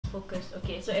Focus.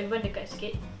 Okay, so everyone dekat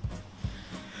sikit.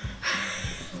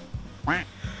 Okay.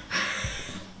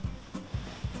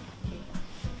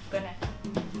 Bukan lah.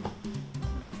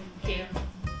 Okay.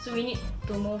 So we need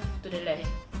to move to the left.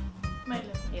 My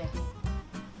left. Yeah.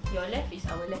 Your left is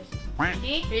our left.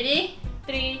 Ready? Ready?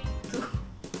 3, 2,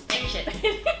 action.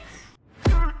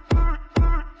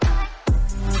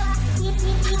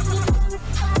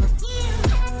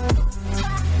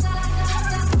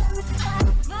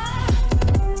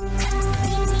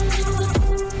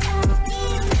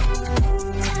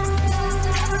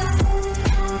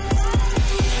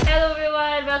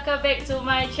 Welcome back to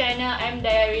my channel. I'm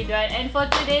Dayyah Riduan, and for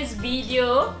today's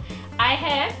video, I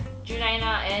have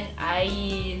Junaina and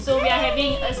Ain. So we are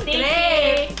having a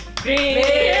staycay. Great.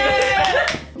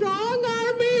 Strong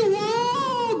army,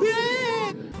 wow,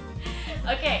 great.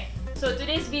 Okay, so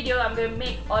today's video, I'm gonna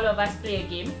make all of us play a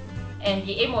game, and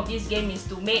the aim of this game is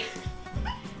to make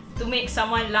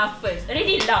someone laugh first.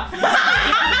 Already laugh.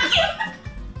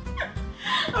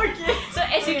 Okay. So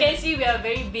as you can see, we are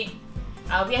very big.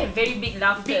 We have very big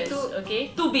laughters,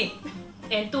 okay? Too big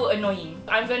and too annoying.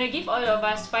 I'm gonna give all of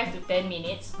us 5 to 10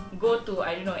 minutes. Go to,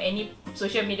 I don't know, any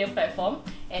social media platform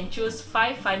and choose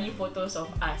 5 funny photos of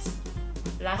us.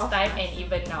 Last time and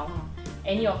even now.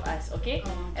 Any of us, okay?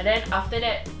 And then after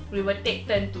that, we will take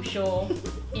turn to show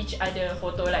each other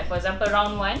photo. Like for example,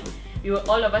 round 1,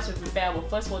 all of us will prepare our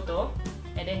first photo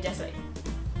and then just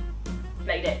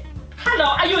like that.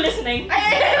 Hello, are you listening?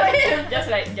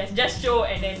 just show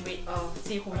and then wait.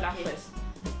 See who laugh first.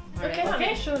 Okay,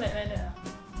 okay. Show like that.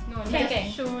 No, can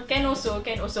show. Can also.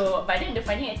 But then the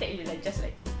funny attack is like just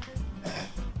like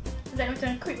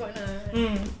macam quick one.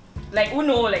 Like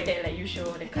Uno like that. Like you show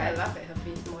the card. I laugh at her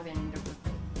face more than the photo.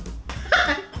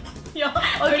 Yeah.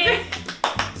 Okay.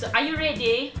 So are you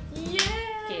ready? Yeah.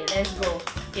 Okay, let's go.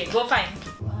 Okay, go find.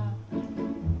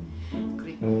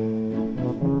 Great.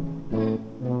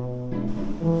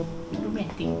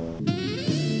 Romantic.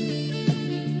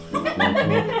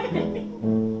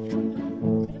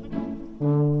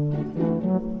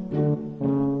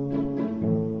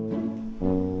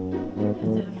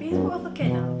 Facebook also can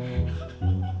now.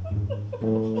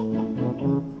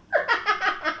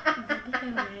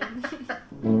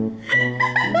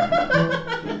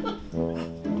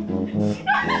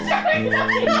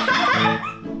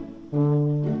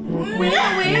 Wait!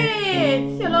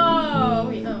 Hello!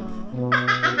 Wait,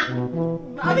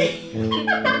 Bobby!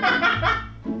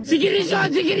 Screenshot!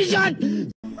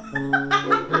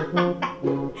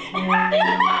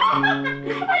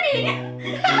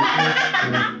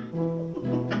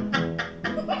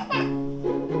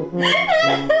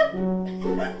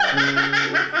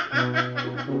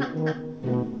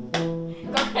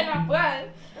 Kau kenapa?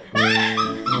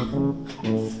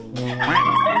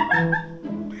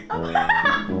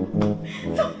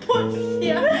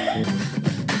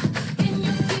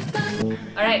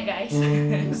 Alright guys,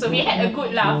 so we had a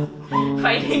good laugh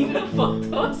finding the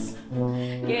photos.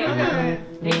 Okay,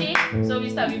 ready? So we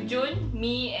start with June,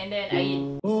 me, and then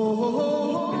Ain.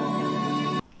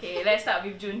 Okay, let's start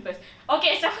with June first.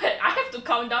 Okay, so I have to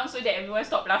count down so that everyone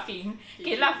stop laughing.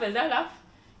 Okay, laugh first, laugh.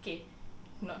 Okay,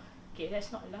 no. Okay,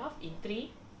 let's not laugh in 3.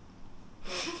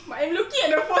 But I'm looking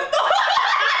at the photo.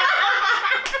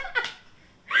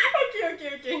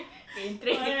 Okay. Okay, in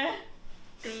 3,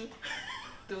 3,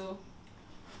 2,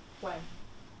 1.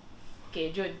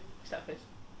 Okay, June, start first.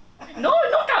 No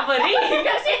covering.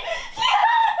 Just say,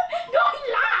 don't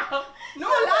laugh. No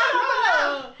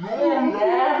laugh.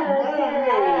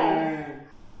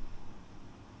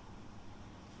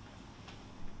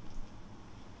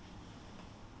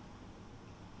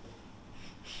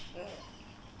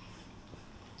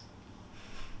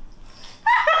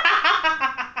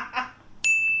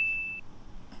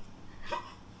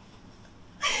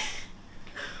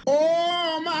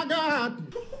 Oh my God!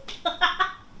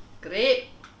 Great.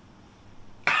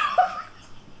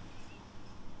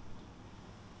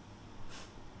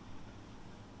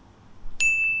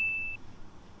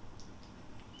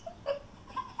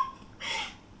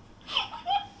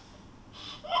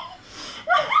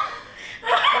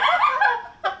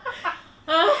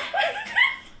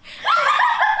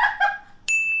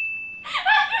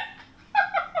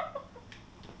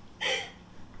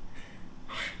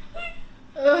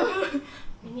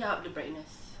 Ini up the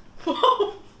brightness.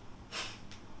 Wow.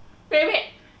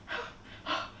 Wait.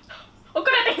 Oh,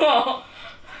 kau nak tengok?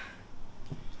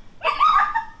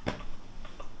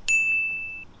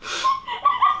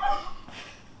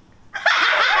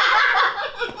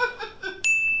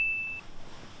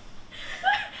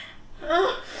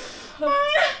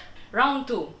 Round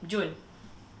 2, June.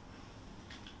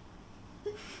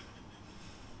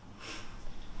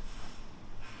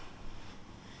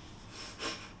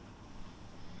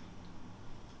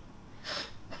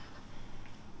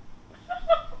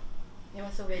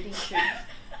 a wedding shirt.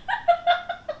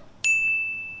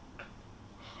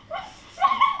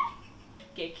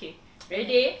 Okay.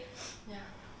 Ready? Yeah.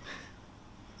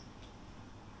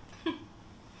 I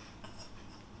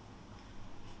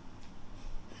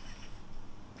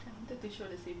wanted to show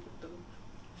the same photo.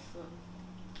 So.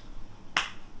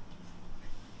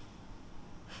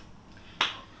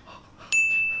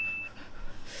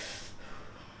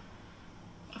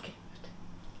 Okay.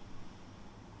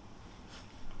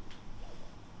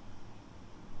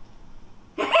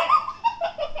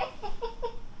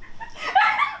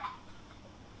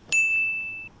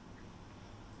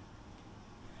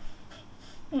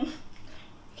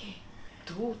 Okay.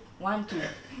 2, 1, 2.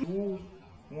 2,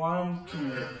 1,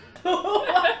 2.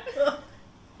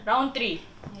 Round 3.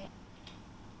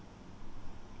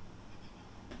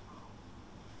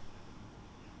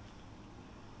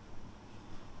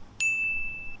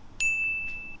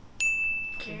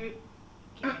 Okay.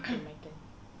 Okay, my turn.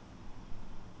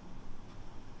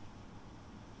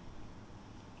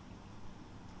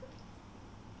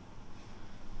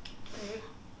 Okay.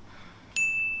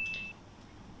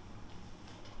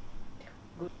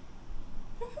 Good.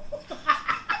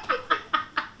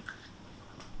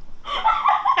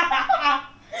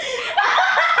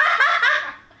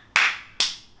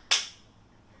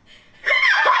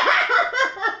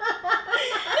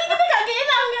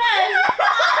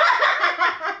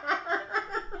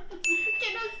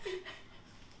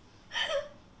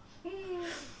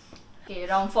 Okay,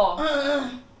 round 4.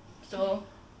 So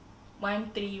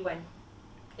 1, 3, 1.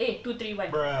 2, 3,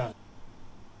 1. Bruh.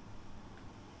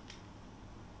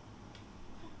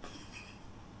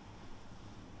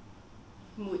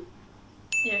 Mood.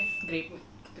 Yes. Grape.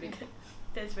 Great.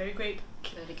 That's very great.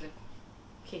 Very good.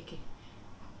 Okay.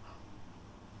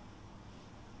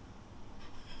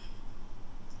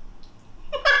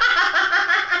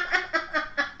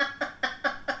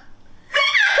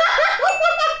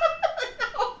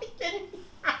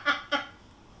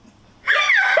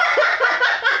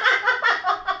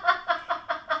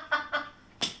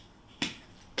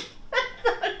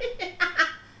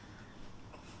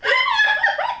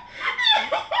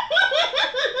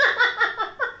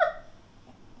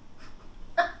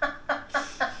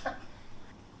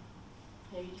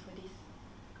 Are you ready for this?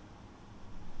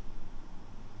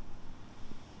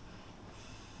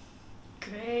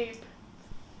 Grape.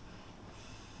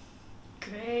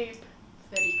 Grape.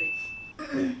 It's very great.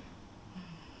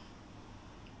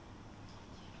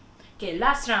 Okay,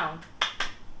 last round.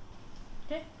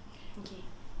 Okay. Okay.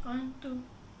 1, 2.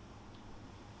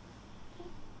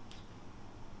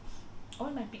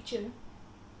 All my picture.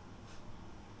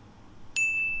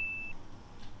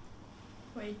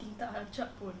 Waiting tak hajak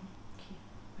pun. Okay,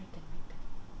 my turn.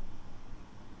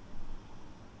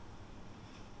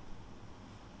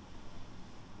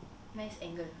 Nice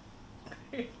angle.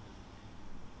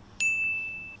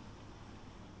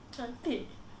 Cantik.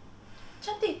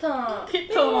 Cantik tak?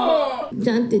 Tengok.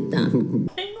 Cantik tak?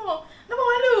 Tengok. Nampak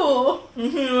malu.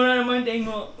 Orang ramai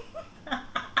tengok.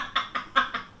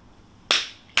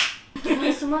 Ini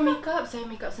semua makeup, saya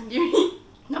makeup sendiri.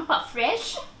 Nampak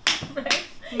fresh?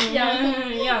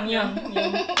 Yang.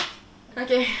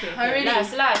 Okay, I'm ready.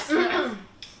 Last.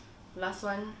 Last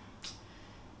one.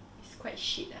 It's quite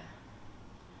shit lah.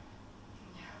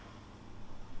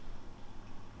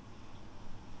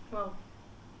 Wow.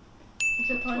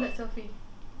 Macam toilet selfie.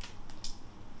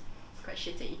 It's quite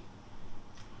shitty.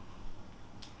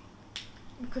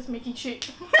 Because making shit.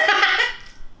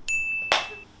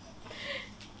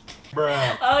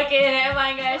 Bruh. Okay, never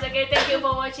mind guys. Okay, thank you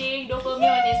for watching. Don't follow me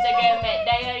on Instagram at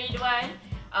Dayyah Riduan,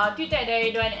 Twitter at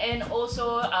Dayyah Riduan, and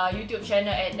also YouTube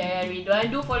channel at Dayyah Riduan.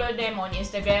 Do follow them on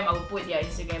Instagram. I will put their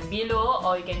Instagram below,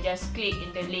 or you can just click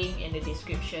in the link in the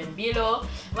description below.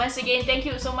 Once again, thank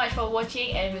you so much for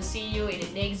watching, and we'll see you in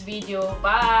the next video.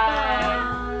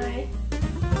 Bye. Bye.